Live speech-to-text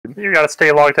hard. You gotta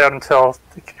stay logged out until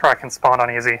the Kraken spawn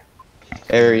on easy.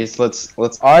 Aries, let's.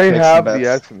 I make have some the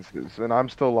bets. essences, and I'm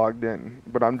still logged in,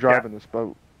 but I'm driving this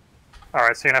boat.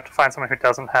 Alright, so you're gonna have to find someone who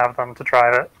doesn't have them to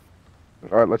drive it.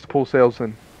 Alright, let's pull sails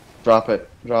in. Drop it.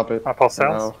 I'll pull sails?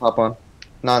 No, hop on.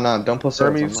 No, don't pull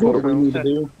sails. Hermes, I'm pull right, What do we need to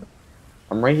sails. do?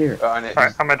 I'm right here. Alright,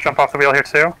 I'm gonna jump off the wheel here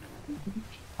too.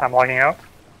 I'm logging out.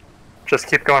 Just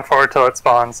keep going forward till it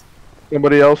spawns.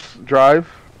 Somebody else drive.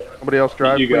 Somebody else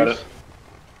drive, You got please. it.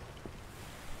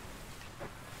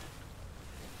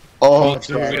 Oh,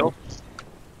 To the wheel.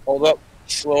 Hold up.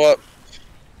 Slow up.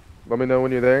 Let me know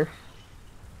when you're there.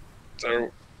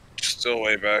 They're still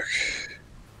way back.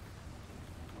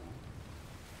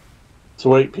 So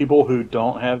wait, people who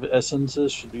don't have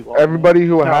essences should be logged Everybody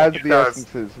who No, has it the does.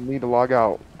 essences need to log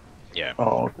out. Yeah. in.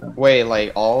 Oh, okay. wait,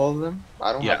 like all of them?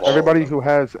 I don't Yeah. have all Everybody of them. who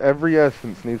has every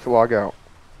essence needs to log out.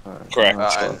 Correct.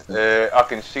 I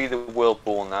can see the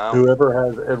whirlpool now. Whoever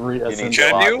has every essence.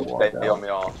 Can allowed you? to log Stay on out. my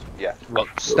arse. Yeah. Well,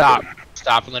 stop.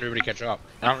 Stop and let everybody catch up.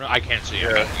 I don't know. I can't see.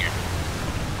 Yeah.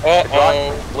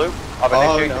 Uh-oh. Blue, I've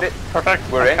Oh, initiated no. it.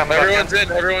 Perfect. We're I'm in. coming back Everyone's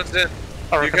in. Everyone's in.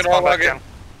 Oh, we You can spawn all back log in.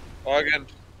 Log in.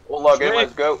 We'll log in, Sweet.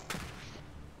 let's go.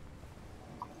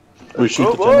 We shoot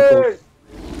Go, the tentacles. boys!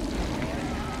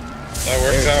 That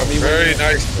works out very Shoot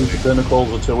nicely. the tentacles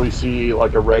until we see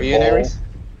like a Are red you in, ball, Aries?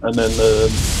 and then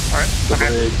the Alright,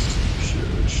 okay.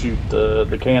 brigs shoot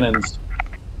the cannons.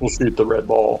 We'll shoot the red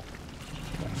ball.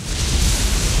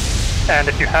 And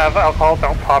if you have alcohol,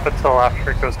 don't pop it till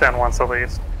after it goes down once at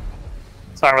least.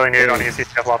 It's not really needed on easy if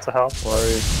you have lots of health. Why are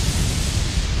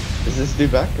you... Is this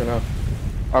dude back or no?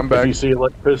 I'm If back. you see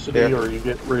electricity Yeah. or you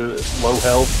get really low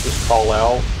health, just call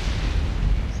out.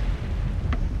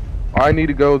 I need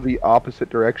to go the opposite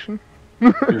direction.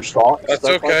 Your stocks. That's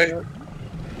stuff like okay.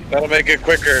 That'll make it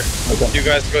quicker. that. Okay. You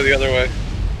guys go the other way.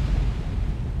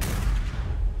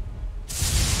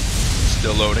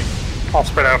 Still loading. I'll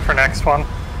spread out for next one.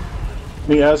 Let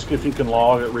me ask if you can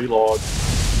log it, relog,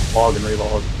 log and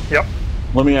relog. Yep,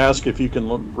 Let me ask if you can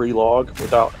relog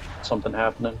without something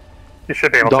happening. you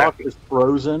should be able Doc to. is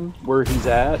frozen where he's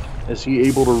at. Is he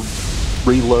able to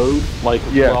reload? Like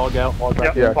Yeah. log out, log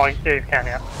back Yep, in? Yeah. well, yeah, you can,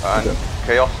 yeah. And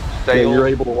chaos Yeah, sails. you're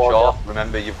able to log sure. out.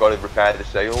 Remember, you've got to repair the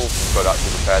sails. You've got to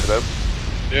actually repair the boat.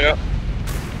 Yeah.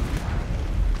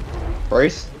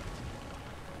 Brace?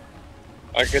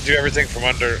 I can do everything from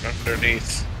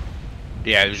underneath.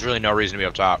 Yeah, there's really no reason to be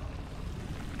up top.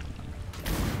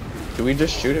 Do we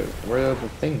just shoot it? Where are the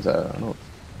things at? I don't know.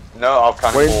 No, I'll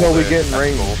kind of. Wait until we get in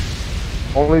range.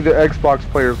 Only the Xbox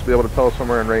players will be able to tell us when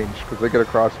we're in range, because they get a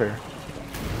crosshair.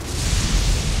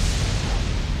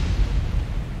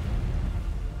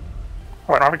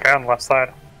 Oh, I don't have a guy on the left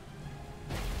side.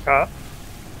 Are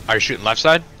you shooting left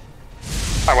side?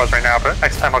 I was right now, but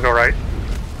next time I'll go right.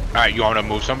 Alright, you want me to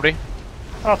move somebody?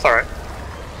 Oh, it's alright.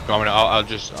 You want me to, I'll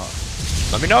just,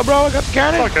 let me know, bro, I got the It's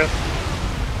cannon! all good.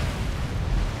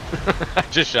 I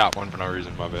just shot one for no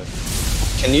reason, my bad.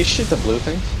 Can you shoot the blue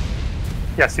things?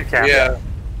 Yes, you can. Yeah.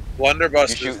 Blunderbuss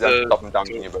You shoot is them, the. stop them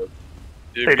damaging your boat.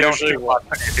 You They don't usually shoot lots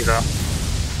of easy though.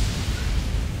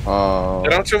 Oh. They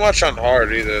don't too much on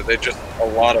hard either. They just a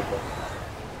lot of them.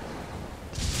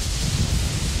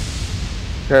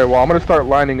 Okay, well, I'm going to start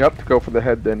lining up to go for the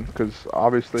head then, because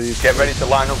obviously... Get ready to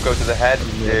line up, go to the head.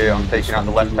 I'm taking out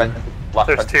the left tentacle. Last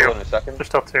There's tentacle two. in a second. There's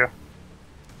still two.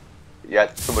 Yeah,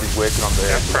 somebody's working on the.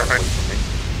 Yeah, perfect.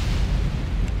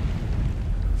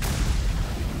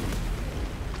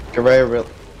 Get ready,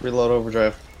 reload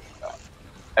overdrive.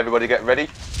 Everybody get ready.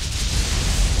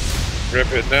 Rip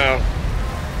it now.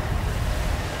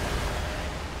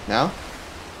 Now?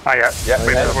 Not yet. Yeah,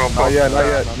 Wait yeah. for the wheel Not yet, not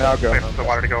yet. Now go. Wait for the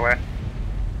water to go away.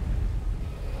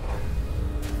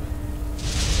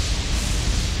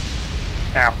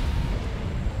 Now.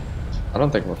 I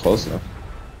don't think we're close enough.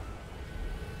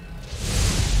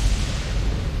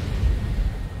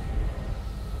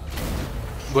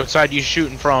 What side you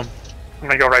shooting from? I'm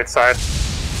gonna go right side.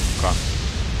 Okay.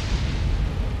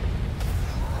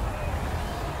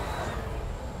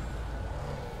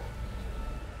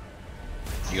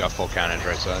 You got full cannons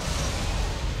right side.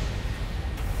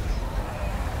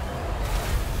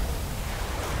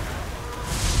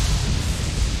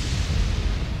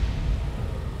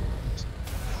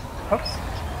 Oops.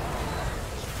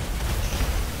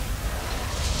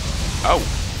 Oh!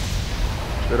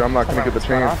 Shit, I'm not going to get the What's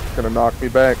going chance. It's going to knock me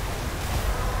back.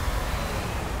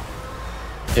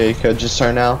 Yeah, you could just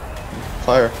turn now.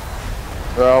 Fire.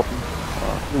 Well,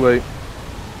 too late.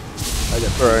 I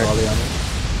got Alright. volley on it.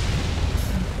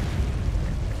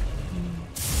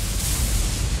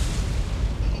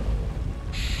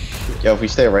 Yo, if we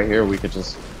stay right here, we could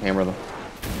just hammer them.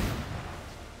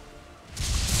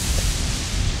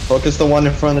 Focus the one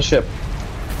in front of the ship.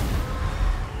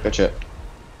 Good shit.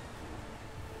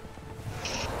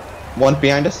 One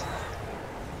behind us.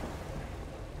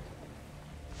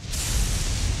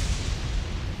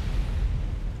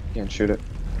 Can't shoot it.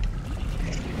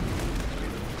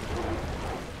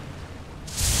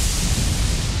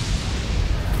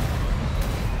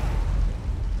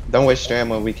 Don't waste your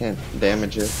ammo, we can't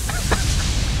damage it.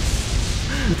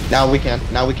 Now we can,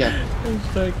 now we can. I'm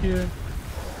stuck here.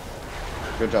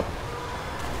 Good job.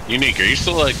 Unique, are you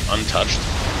still like untouched?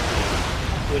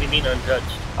 What do you mean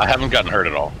untouched? I haven't gotten hurt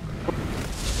at all.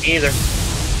 Me either.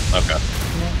 Okay.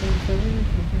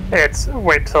 It's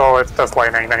wait till it does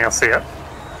lightning, then you'll see it.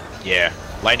 Yeah,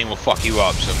 lightning will fuck you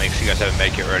up, so make sure you guys have a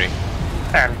med kit ready.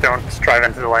 And don't drive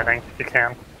into the lightning if you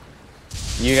can.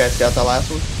 You guys got the last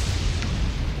one?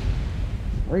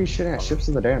 Why are you shooting at ships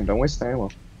in the dam? Don't waste the ammo.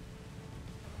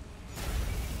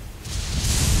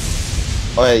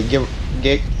 Alright,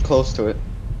 get close to it.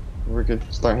 We could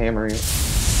start hammering it.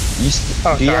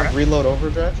 Do you have reload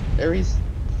overdrive, Ares?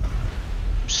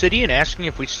 Obsidian asking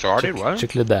if we started, what?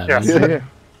 Check le damage. Yes. Yeah.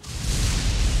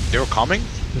 They were coming?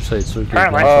 Juste être sûr que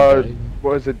Apparently.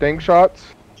 What is it, dank shots?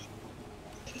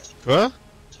 What?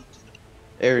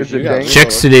 Ares, Is you it got dang?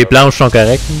 Check si les planches sont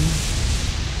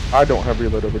correctes. I don't have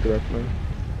reload overdrive, man.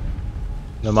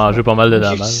 On a mangé pas mal de What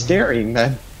are you damage. staring,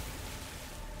 man?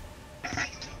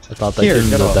 La tentacule Here, nous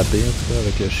get a off. tapé en tout cas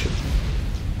avec le shit.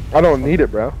 I don't need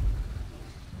it, bro. To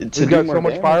We've do got more so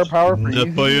much damage? firepower for N'a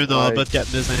easy. pas eu dans like, bas de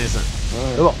 4500.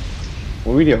 Alright.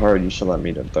 When we get hard, you should let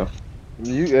me do it, though.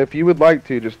 if you would like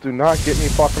to, just do not get me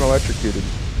fucking electrocuted.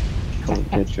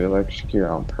 Don't get you electrocuted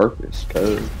on purpose,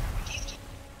 cuz.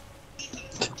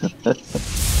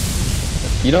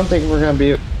 You don't think we're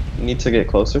gonna need to get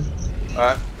closer?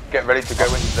 Alright, get ready to go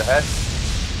into the head.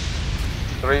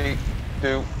 3,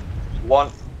 2,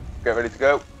 1. Get ready to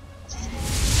go.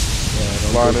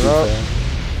 Yeah, Line it up.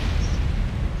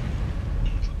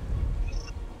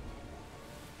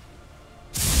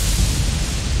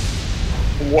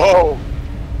 Whoa!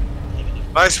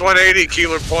 Nice 180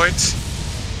 keeler points.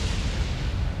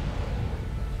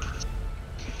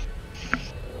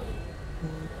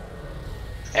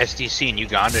 SDC in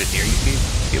Uganda near you,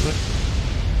 Cuba?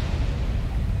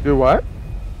 Do what?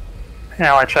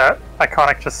 Yeah, I chat.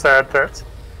 Iconic just said that.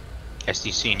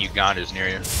 SDC in Uganda is near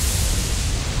you.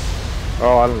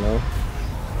 Oh, I don't know.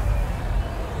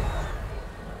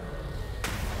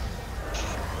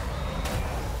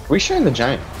 We sharing the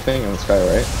giant thing in the sky,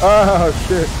 right? Oh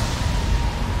shit.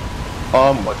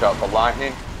 Watch out for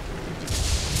lightning.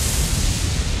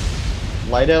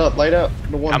 Light up,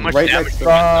 the one How much right damage next to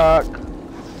Fuck.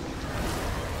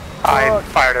 I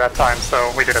fired at that time,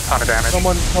 so we did a ton of damage.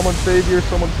 Someone save you.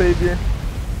 Someone save you.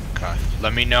 Okay.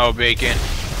 Let me know, Bacon.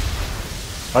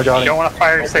 I got You don't want to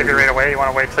fire your savior right away, you want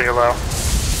to wait till you're low.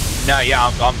 No, yeah,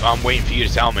 I'm waiting for you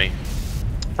to tell me.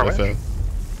 For which? Parfait.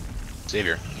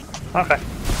 Savior. Okay.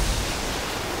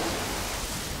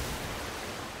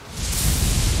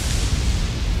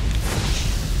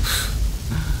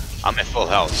 I'm at full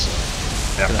health,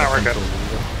 so. Yeah, now we're good.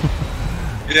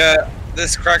 Yeah,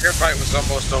 this Kraken fight was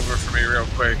almost over for me real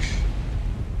quick.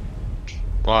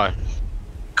 Why?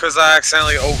 Because I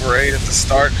accidentally overate at the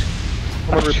start.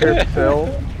 Someone repair the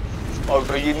cell. Oh,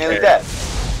 are you nearly dead?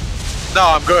 No,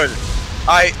 I'm good.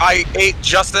 I ate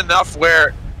just enough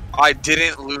where I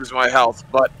didn't lose my health,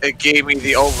 but it gave me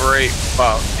the overate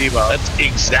debuff. That's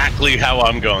exactly how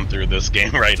I'm going through this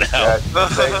game right now. Yeah,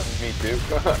 same, me too.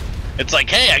 It's like,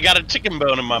 hey, I got a chicken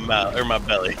bone in my mouth or my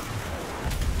belly.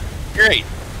 Great.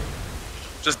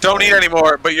 Just don't eat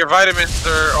anymore, but your vitamins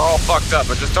are all fucked up,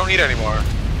 but just don't eat anymore.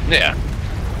 Yeah.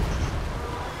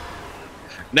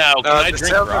 Now, can I the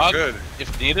drink cells are grog good.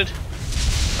 if needed? You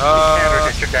can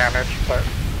reduce your damage, but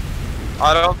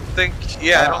I don't think,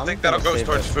 I don't I'm think gonna that'll go save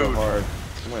towards it for food. hard.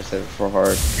 I'm gonna save it for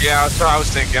hard. Yeah, that's what I was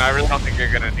thinking. I really don't think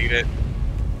you're gonna need it.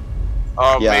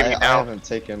 Oh, Yeah, maybe I now. haven't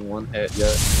taken one hit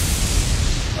yet.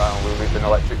 We've been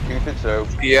electrocuted, so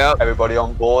Yeah. everybody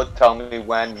on board, tell me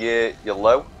when you're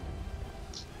low.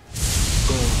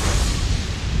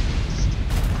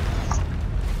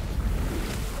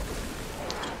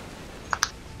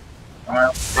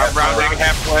 I'm rounding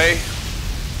halfway.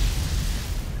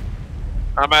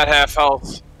 I'm at half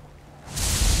health.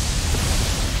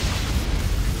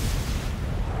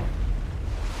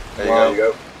 There you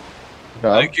go.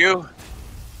 Thank you.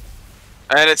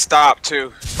 And it stopped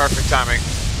too. Perfect timing.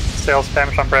 sales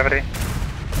damage on brevity.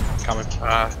 Coming.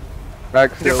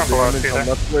 Back You're sales from below, damage see on there?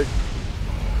 left click.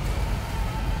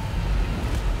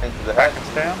 Into the head.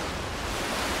 Kraken's down.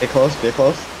 Get close, get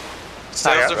close.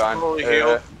 Sales yeah. are fully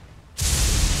healed.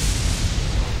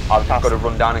 I've just got to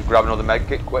run down and grab another med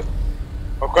kit quick.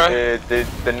 Okay.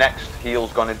 The next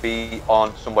heal's gonna be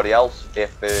on somebody else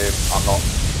if I'm not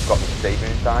got the saving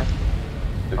in time.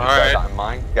 So just bear that in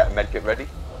mind. Get a med kit ready.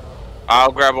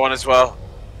 I'll grab one as well.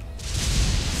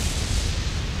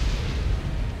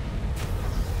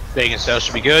 Bacon cell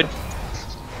should be good.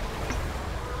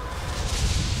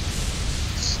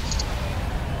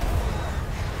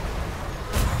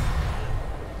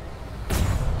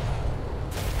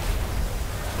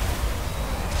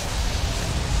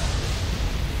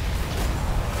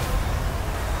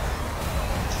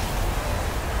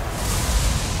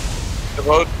 The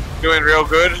boat doing real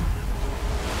good. And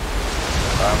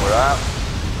we're out.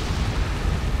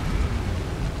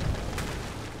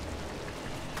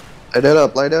 Light it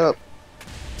up, light it up.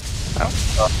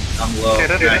 I'm low.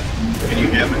 Can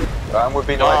you hear me? And we've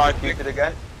been executed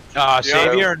again.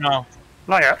 Savior or no?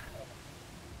 Not yet.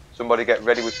 Somebody get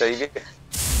ready with Savior.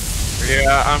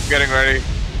 Yeah, I'm getting ready.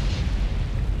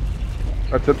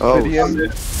 That's Obsidian.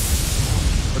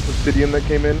 That's Obsidian that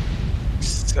came in.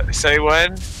 Say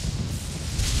when?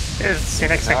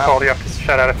 Phoenix and Cold, you have to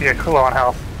shut out if you get low on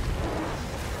health.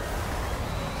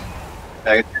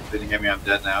 Can you hear me? I'm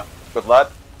dead now. Good lad.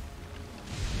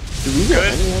 Do we get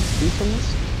any XP from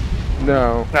this?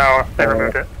 No. No, they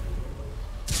removed it.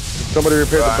 Somebody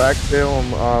repaired the back sail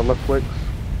on left clicks.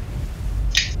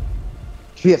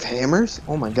 Do we have hammers?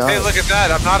 Oh my god. Hey, look at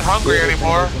that! I'm not hungry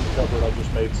anymore.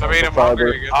 I mean, I'm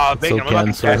hungry again. Bacon, I'm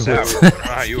looking past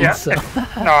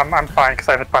that. No, I'm fine because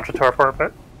I have a bunch of torpor,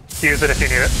 but use it if you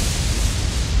need it.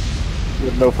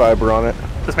 With no fiber on it.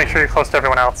 Just make sure you're close to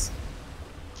everyone else.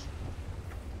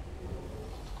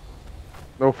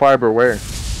 No fiber where?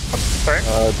 Sorry?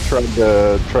 Tried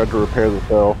to repair the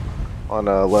cell on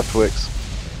left wicks.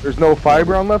 There's no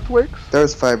fiber on left wicks?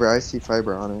 There's fiber, I see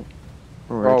fiber on it.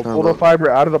 Oh, pull the fiber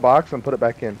out of the box and put it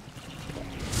back in.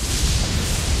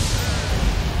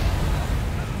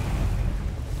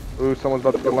 Ooh, someone's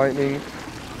about to get lightning.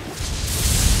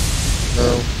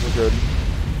 No, we're good.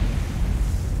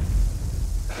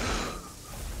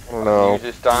 Oh no. Use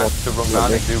this time to run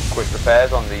around and do quick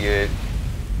repairs on the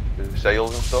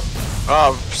sails and stuff.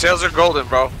 Sails are golden,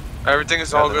 bro. Everything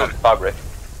is all good. Fabric.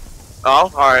 Oh,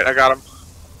 alright, I got him.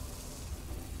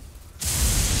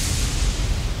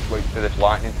 Wait for this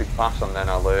lightning to pass and then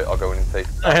I'll go in and take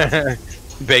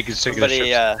Bacon's taking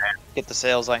Somebody get the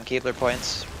sails on Keebler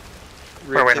points.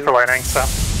 We're waiting for lightning, so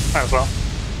might as well.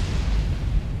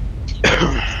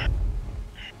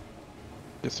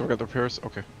 Yes, so we got the repairs.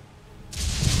 Okay.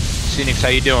 Phoenix, how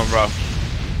you doing, bro?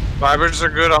 Fibers are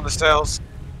good on the sails.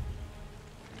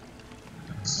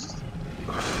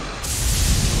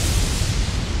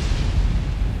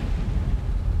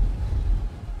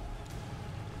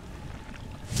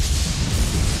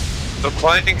 The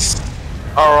planks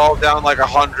are all down like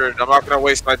 100. I'm not gonna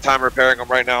waste my time repairing them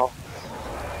right now.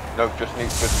 No, just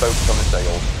focus on the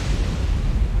sails.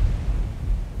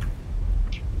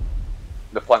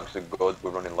 The flanks are good.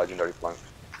 We're running legendary flanks.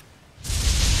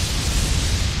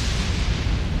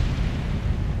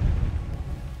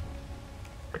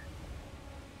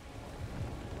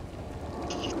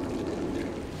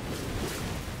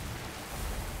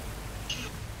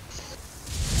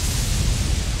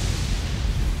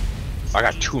 I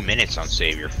got 2 minutes on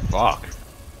Savior. Fuck.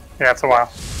 Yeah, it's a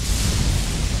while.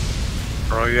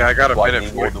 Oh yeah, I got a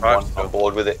minute 45. I'm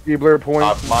bored with it. Keebler point.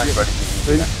 Mine's ready to use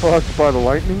They fucked by the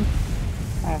lightning.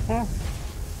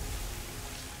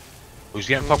 Who's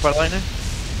getting fucked by lightning?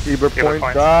 Keebler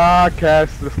point. Ah,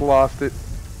 Cass just lost it.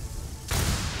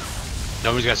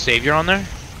 Nobody's got Savior on there?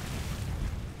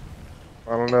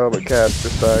 I don't know, but Cass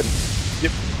just died.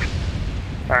 Yep.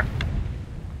 Alright.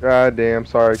 God damn,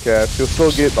 sorry Cass. You'll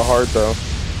still get the heart though.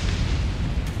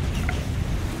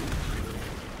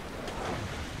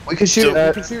 We can shoot it,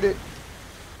 we can shoot it.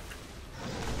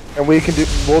 And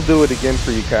we'll do it again for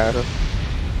you, Cass.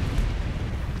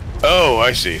 Oh,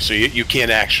 I see. So you can't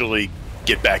actually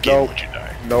get back in once you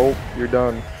die. Nope, you're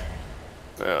done.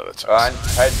 Oh, that's awesome.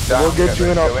 Heads down. We'll get you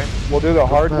in. We'll do the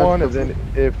hard one, and then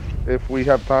if we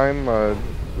have time, we'll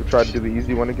try to do the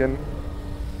easy one again.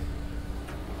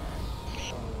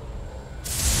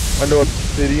 I know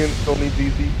Obsidian still needs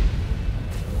easy.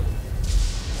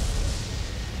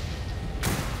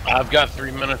 I've got 3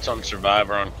 minutes on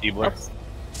Survivor on Keebler.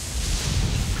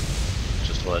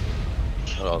 Just what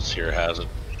else here has it?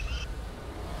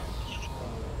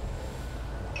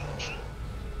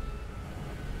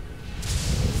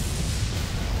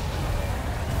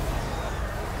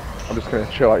 I'm just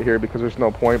gonna chill out here because there's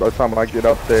no point. By the time I get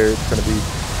up there, it's gonna be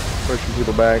pushing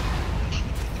people back.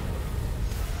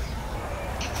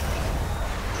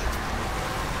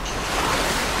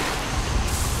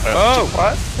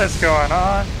 is going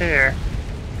on here?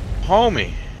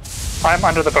 Homie. I'm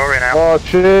under the boat right now. Oh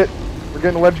shit! We're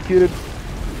getting electrocuted.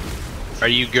 Are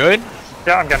you good?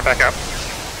 Yeah, I'm getting back up.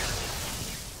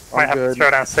 Might have good. to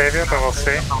throw down Savior, but we'll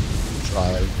see.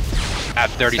 Try. At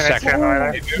 30 Next seconds.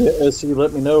 turn either. Yeah, SC,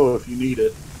 let me know if you need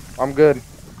it. I'm good.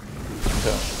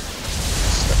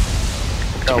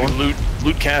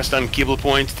 Loot cast on Keebler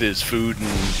points. There's food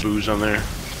and booze on there.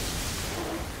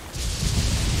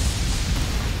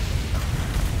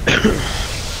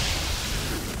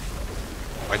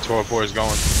 My torpor is going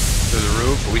through the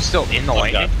roof. Are we still in the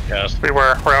lightning? We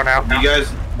were. We're out now. You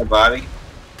guys, my body.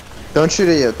 Don't shoot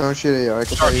it yet. Don't shoot it yet. I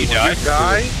can tell you.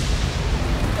 Guy?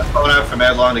 I'm going out for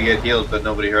mad long to get healed, but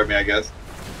nobody heard me, I guess.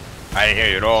 I didn't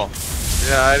hear you at all.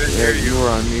 Yeah, I didn't hear you. You were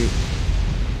on mute.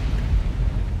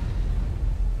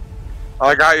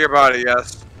 I got your body,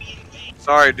 yes.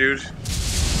 Sorry, dude.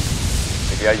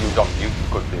 Maybe I used on mute,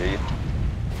 couldn't hear you.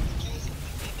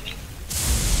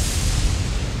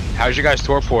 How's your guys'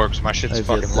 torpor? Because my shit's I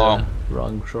fucking just, low.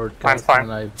 wrong shortcut. Mine's fine.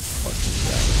 And I fucking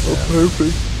Oh,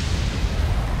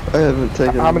 perfect. I haven't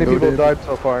taken. How many no people have damage. died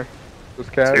so far?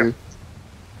 Just Cat? Two.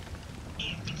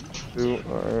 Two.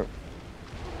 Alright.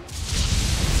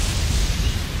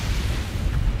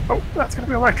 Oh, that's gonna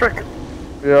be electric.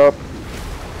 Yep.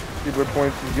 Keebler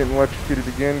points is getting electrocuted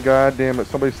again. God damn it!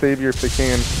 Somebody save you if they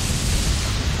can.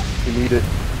 You need it.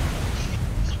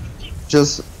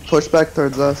 Just push back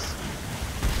towards us.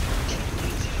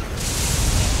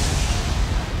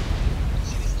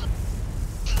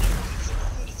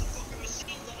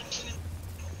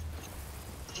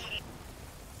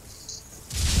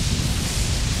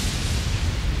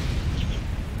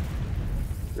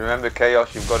 Remember,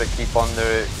 Chaos, you've got to keep on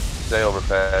the sail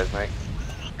repairs, mate.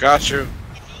 Got you.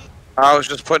 I was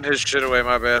just putting his shit away,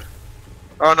 my bad.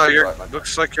 Oh no, you're. Right,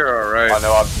 Looks like you're alright. I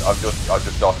know, I've just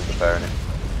started repairing it.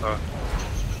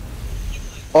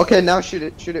 Okay, now shoot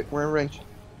it. Shoot it. We're in range.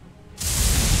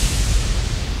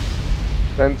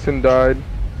 Benson died.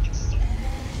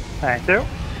 Thank you.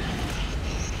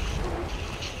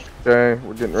 Okay,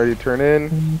 we're getting ready to turn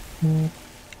in.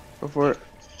 Go for it.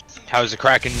 How's the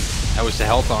Kraken? How was the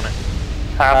health on it?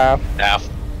 Half. Half.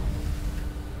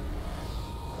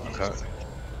 Okay.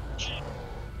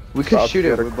 We could I'll shoot it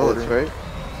get a with bullets, quarter. right?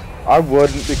 I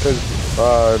wouldn't because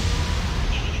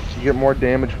you get more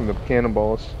damage from the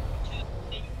cannonballs.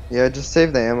 Yeah, just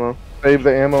save the ammo. Save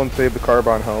the ammo and save the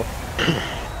carbon health.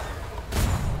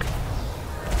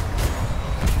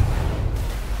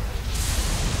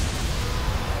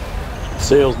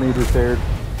 Sails need repaired.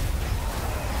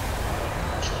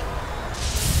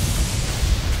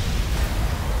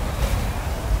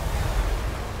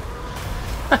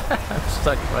 I'm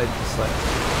stuck right beside.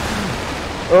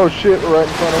 Oh shit, we're right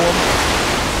in front of him.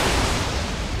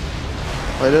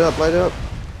 Light it up. Light it up.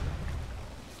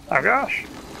 Oh gosh.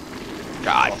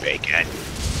 God, bacon.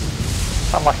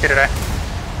 I'm lucky today.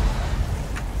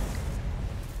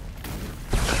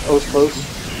 Oh, it's close.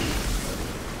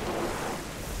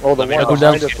 Oh, the Let me one know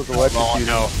behind the us was sounds. electrocuted.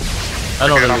 No. Ah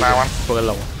non, Good on that one. por el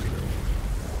agua.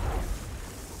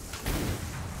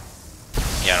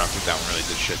 Yeah, I don't think that one really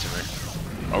did shit to me.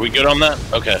 Are we good on that?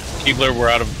 Okay. Keebler, we're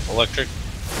out of electric.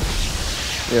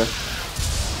 Yeah.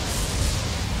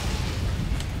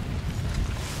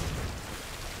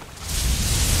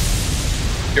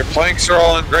 Your planks are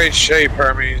all in great shape,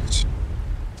 Hermes.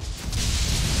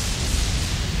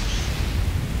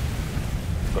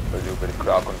 Got to do a bit of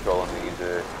crowd control on these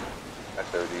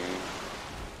SODs.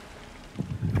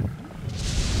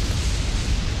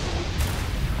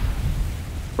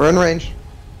 We're in range.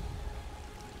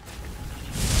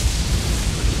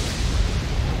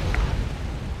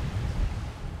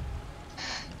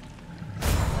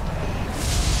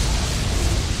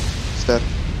 Step.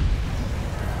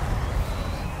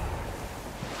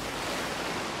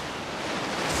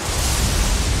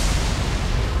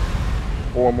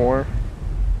 Four more.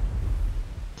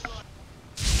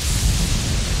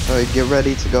 Alright, get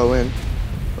ready to go in.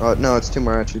 No, it's two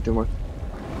more, actually, two more.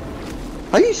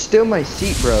 How you steal my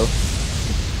seat, bro?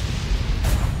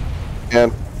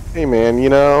 And hey man, you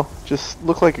know, just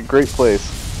look like a great place.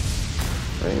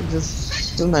 Right,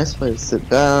 just a nice place to sit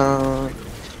down.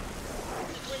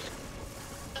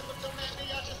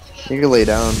 You can lay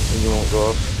down and you won't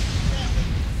go up.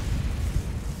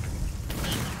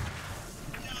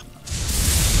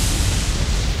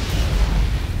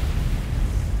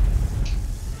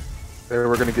 There,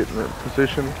 we're gonna get in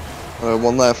position.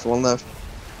 One left, one left.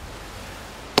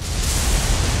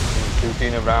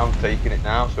 2 around, taking it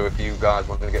now, so if you guys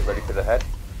want to get ready for the head.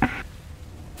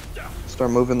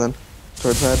 Start moving then,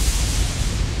 towards head.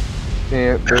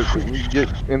 And we get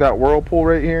in that whirlpool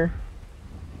right here.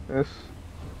 this,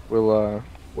 we'll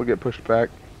get pushed back.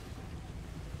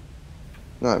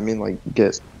 No, I mean like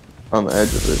get on the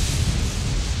edge of it.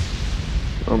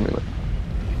 I mean like.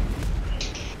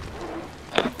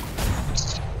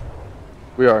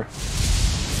 We are.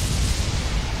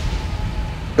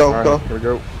 Go, All go. right, here we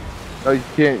go. No, you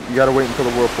can't. You gotta wait until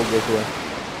the whirlpool goes away.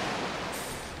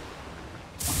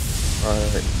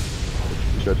 Alright.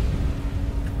 Good.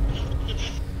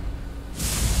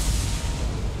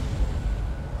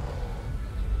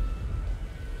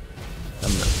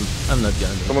 I'm not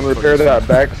gonna. Someone repair that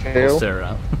back sail.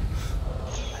 Sarah.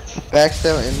 Back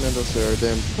sail and middle sail are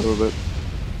damaged a little bit.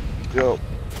 Yo.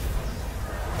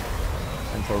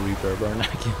 And for repair burn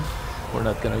again. We're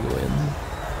not gonna go in.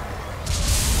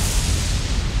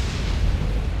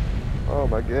 Oh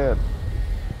my god.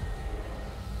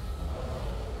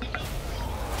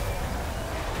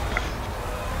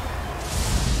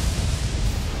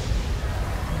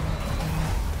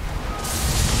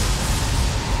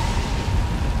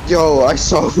 Yo, I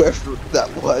saw whoever that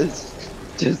was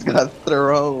just got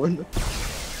thrown.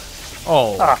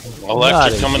 Oh,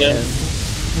 Electric coming in.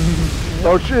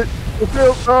 Oh shit!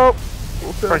 Oh!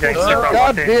 Okay,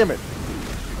 God damn it!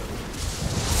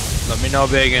 Let me know,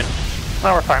 Bacon.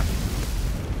 No, we're fine.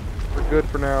 We're good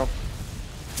for now.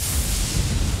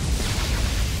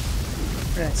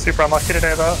 We're getting super unlucky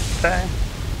today, though. Dang.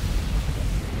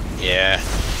 Yeah.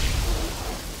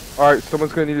 Alright,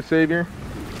 someone's gonna need a savior.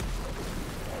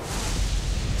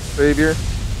 Savior.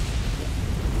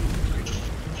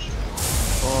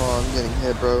 Oh, I'm getting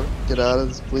hit, bro. Get out of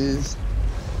this, please.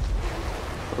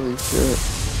 Holy shit.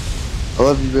 I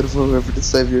love you, beautiful, whoever to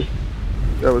save you.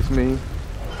 That was me.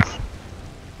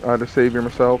 I had to savior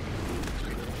myself.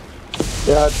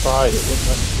 Yeah, I tried. It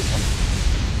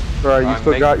wasn't Alright, you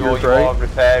still got yours, right?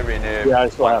 Repairing, yeah, I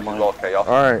still have mine. Okay,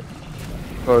 Alright.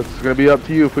 So it's gonna be up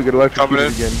to you if we get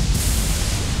electrocuted again.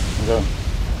 Okay.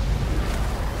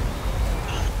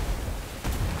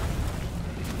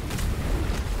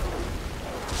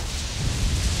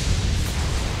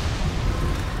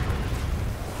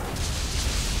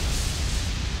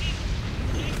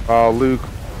 Oh, Luke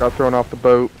got thrown off the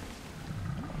boat.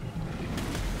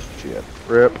 Shit.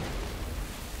 Rip.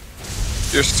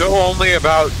 You're still only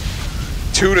about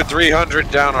 200 to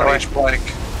 300 down on each plank.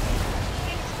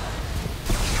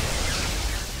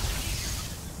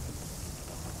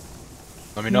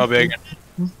 Let me know, Bacon.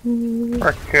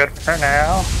 We're good for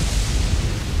now.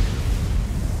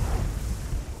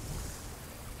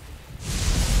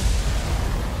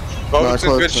 Boat's in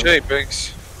good shape,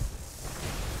 Binks.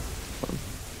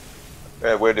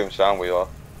 Yeah, we're doing sound, we are.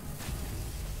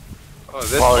 Oh,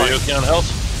 this Are bank, you okay on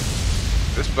health?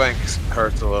 this bank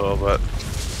hurts a little bit.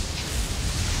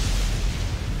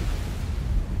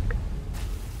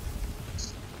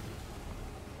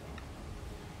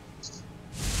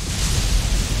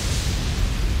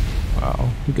 Wow,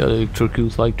 you got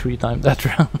electrocuted like 3 times that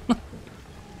round.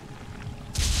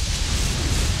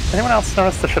 Anyone else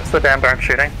notice the ships that damned aren't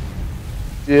shooting?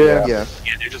 Yeah. Yeah.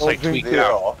 Yeah, they're just like tweaked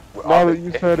out. Now that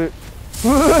you said it.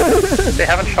 They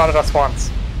haven't shot at us once.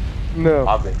 No.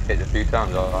 I've been hit a few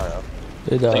times, I have.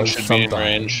 It Things does should be in sometimes.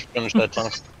 range. Finish that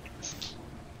tunnel.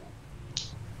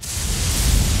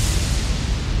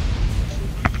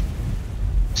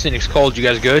 Cynic's cold, you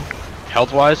guys good?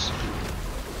 Health wise?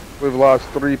 We've lost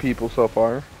 3 people so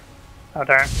far. Oh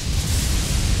darn.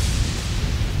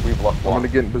 We've lost I'm one. gonna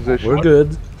get in position. We're good.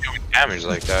 Doing damage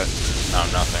like that? No,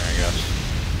 nothing, I guess.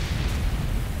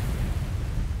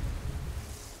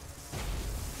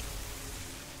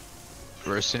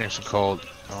 Where's Cynic's cold?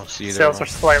 I don't see either. Sails are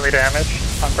slightly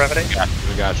damaged on brevity. I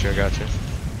got you.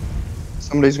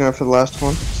 Somebody's going for the last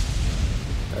one.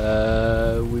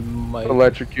 We might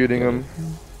Electrocuting them.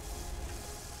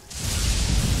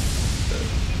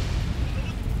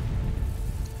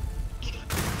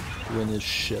 win his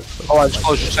shit. Oh, I just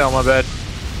closed your sail, my bad.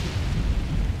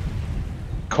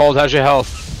 Cold, how's your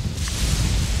health?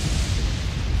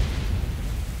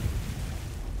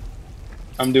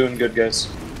 I'm doing good, guys.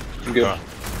 I'm good.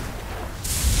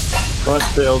 Front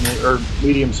sail or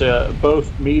medium sail,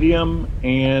 both medium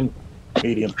and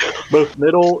medium. Both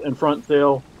middle and front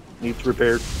sail needs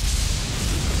repaired.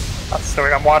 So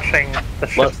I'm watching the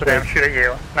ships that damn shoot at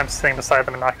you, and I'm sitting beside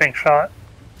them and not getting shot.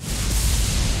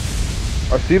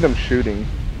 I see them shooting.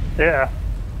 Yeah,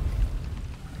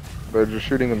 They're just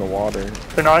shooting in the water.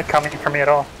 they're not coming for me at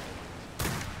all.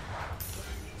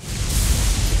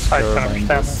 I don't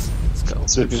understand this. Let's go.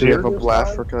 So if you have a Blue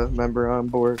Africa member on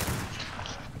board.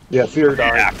 Yeah, fear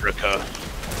died. Africa.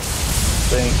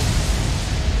 Thing.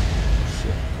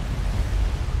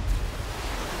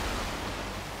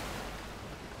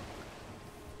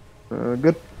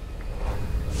 Good.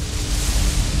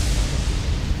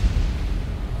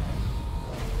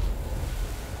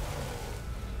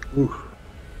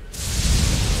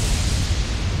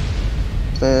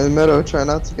 Stay in the middle, try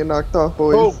not to get knocked off,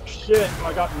 boys. Oh shit!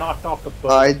 I got knocked off the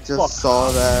boat. I just saw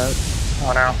that.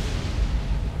 Oh no.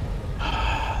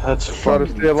 That's Try to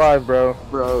stay alive, bro.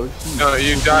 Bro. No,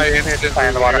 you die instantly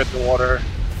when you hit the water.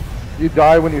 You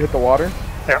die when you hit the water?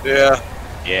 Yeah.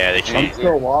 Yeah, they I'm changed.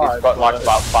 still alive. It's got like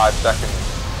about 5 seconds.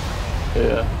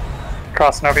 Yeah.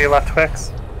 Crossing over you left,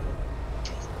 Twix.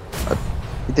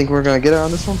 You think we're gonna get it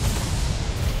on this one?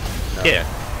 Yeah.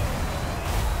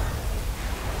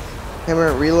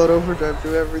 Hammer, reload overdrive,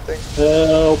 do everything.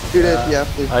 Help. Shoot it, yeah,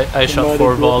 please. I shot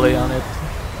 4 volley on it.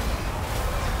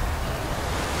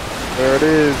 There it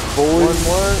is, boys. One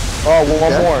more. Oh,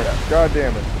 one more. God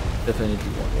damn it. Definitely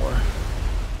one more.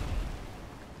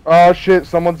 Oh shit,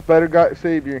 someone's better got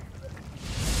savior.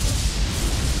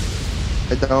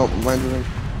 I don't. Mine's really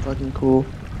fucking cool.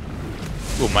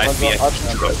 Ooh, my FPS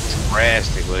dropped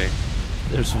drastically.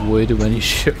 There's way too many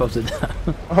ship up to down.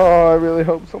 Oh, I really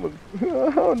hope someone.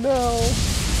 Oh no.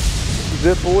 This is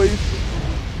it, boys.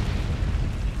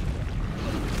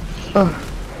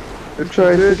 I'm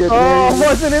trying to get I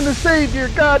wasn't in the savior.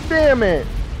 God damn it.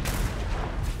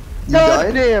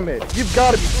 God damn it. You've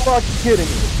got to be fucking kidding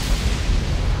me.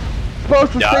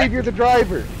 Supposed to savior the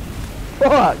driver.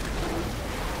 Fuck.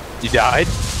 You died?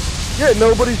 Yeah,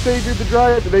 nobody saviored the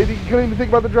driver. They couldn't even think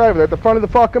about the driver. They're at the front of the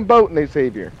fucking boat and they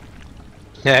savior.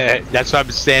 Yeah, that's why I've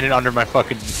been standing under my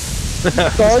fucking.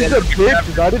 Sons of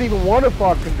bitches. I didn't even want to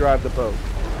fucking drive the boat.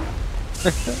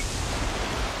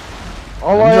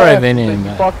 All I ask is that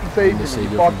you fucking save me.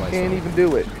 You fucking can't even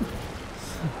do it.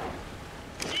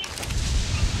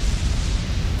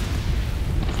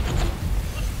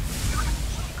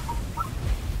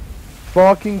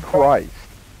 Fucking Christ.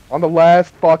 On the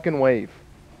last fucking wave.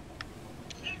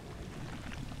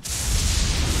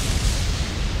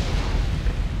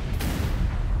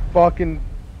 Fucking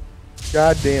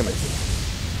god damn it.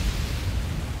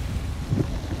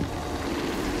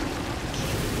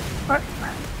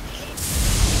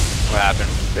 What happened,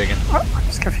 Biggin? I'm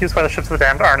just confused why the ships of the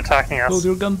damned aren't attacking us. Hold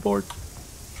your gun port.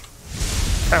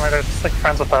 Apparently they're just like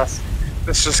friends with us.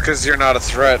 It's just because you're not a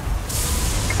threat.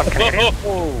 I'm Canadian.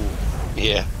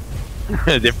 Yeah.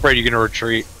 They're afraid you're gonna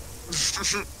retreat.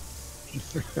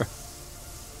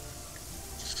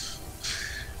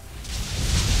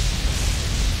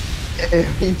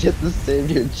 If we get the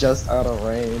savior just out of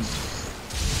range.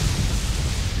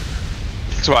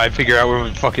 That's why I figure out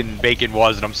where fucking Bacon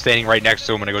was, and I'm standing right next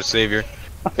to him when I go savior.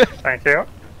 Thank you.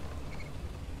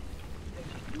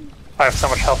 I have so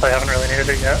much health I haven't really needed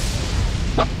it yet.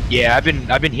 Yeah,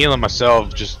 I've been healing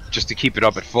myself just to keep it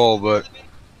up at full, but.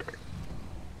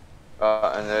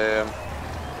 And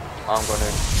I'm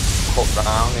gonna cut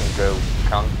down and go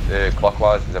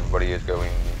clockwise because everybody is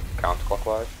going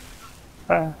counterclockwise.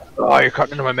 Oh, you're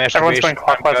cutting into my masturbation. Everyone's going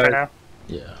clockwise right now.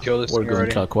 Yeah, kill this we're thing going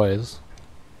already. clockwise.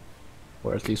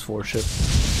 Or at least 4 ships.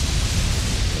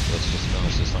 Let's just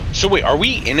finish this one. So wait, are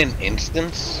we in an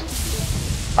instance?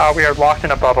 We are locked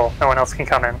in a bubble. No one else can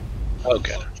come in.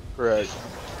 Okay. Correct.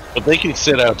 But they can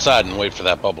sit outside and wait for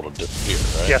that bubble to disappear,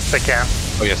 right? Yes, they can.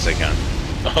 Oh yes, they can.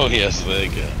 Oh yes, they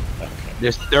can. Okay.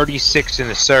 There's 36 in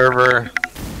the server.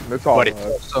 That's all. But it's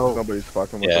also nobody's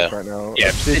fucking with Yeah. us right now.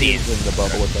 Yeah, City's in the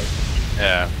bubble with us.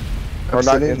 Yeah. Or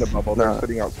not in Obsidian's the bubble. They're not.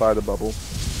 sitting outside the bubble.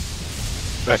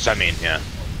 That's what I mean. Yeah.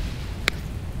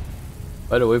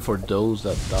 By the way, for those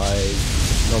that die,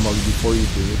 normally before you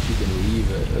do it, you can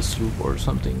leave a sloop or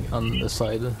something on the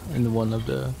side in one of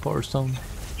the power stone,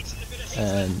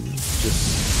 and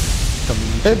just come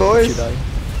and Hey, boys. you die.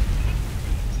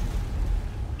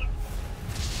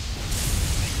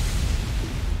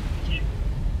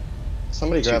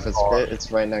 Somebody grab his spit,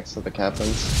 it's right next to the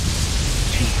captain's.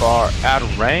 Too far out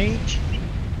of range.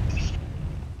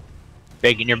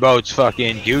 Baking your boat's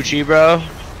fucking Gucci, bro.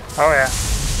 Oh yeah.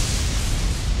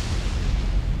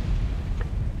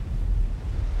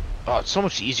 Oh, it's so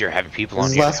much easier having people This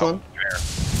on is you. last one?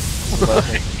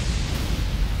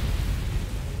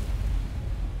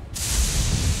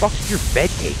 Fuck did your bed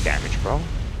take damage, bro?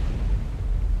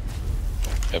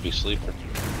 Heavy sleeper.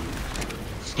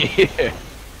 Yeah.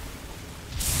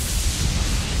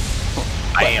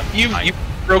 I am. You've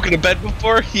broken a bed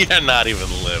before? You're not even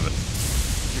living.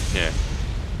 Yeah.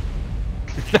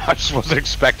 I just wasn't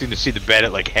expecting to see the bed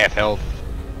at like half health.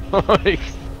 Like.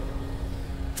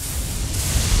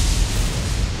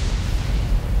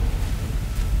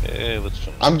 Hey, let's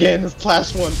finish. I'm getting this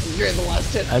last one. I'm getting the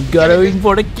last hit. I'm going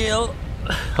for the kill.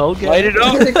 Okay. Light it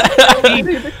up.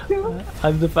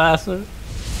 I'm the faster.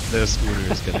 The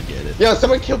schooner is gonna get it. Yo,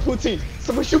 someone kill Poutine.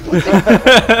 Someone shoot Poutine.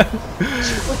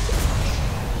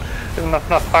 There's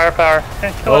enough firepower.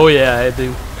 Can't kill Oh it. yeah, I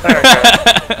do.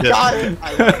 Got it!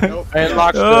 Nope. I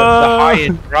unlocked the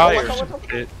highest dry or some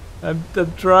shit. I'm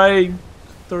trying.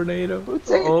 Tornado.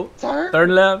 Poutine, turn. Turn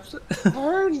left.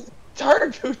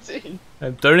 Turn, Poutine.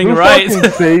 I'm turning Who right.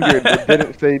 fucking saved you but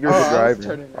didn't save you for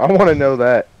driving? I want to know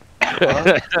that.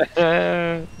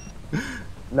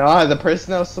 Nah, the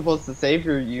person that was supposed to save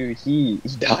you, he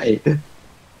died.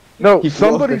 No,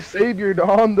 somebody saved you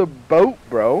on the boat,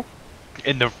 bro.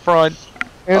 In the front.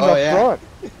 In the front.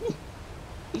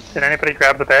 Did anybody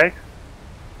grab the bag?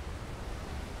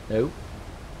 Nope.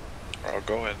 I'll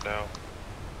go in now.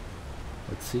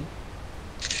 Let's see.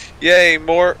 Yay,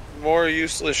 more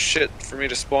useless shit for me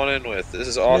to spawn in with. This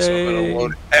is awesome. I'm gonna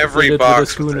load every Did it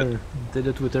box with a with schooner. it. Did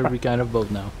it with every kind of boat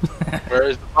now. Where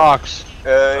is the box?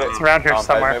 It's around here I'm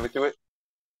somewhere. heading over to it.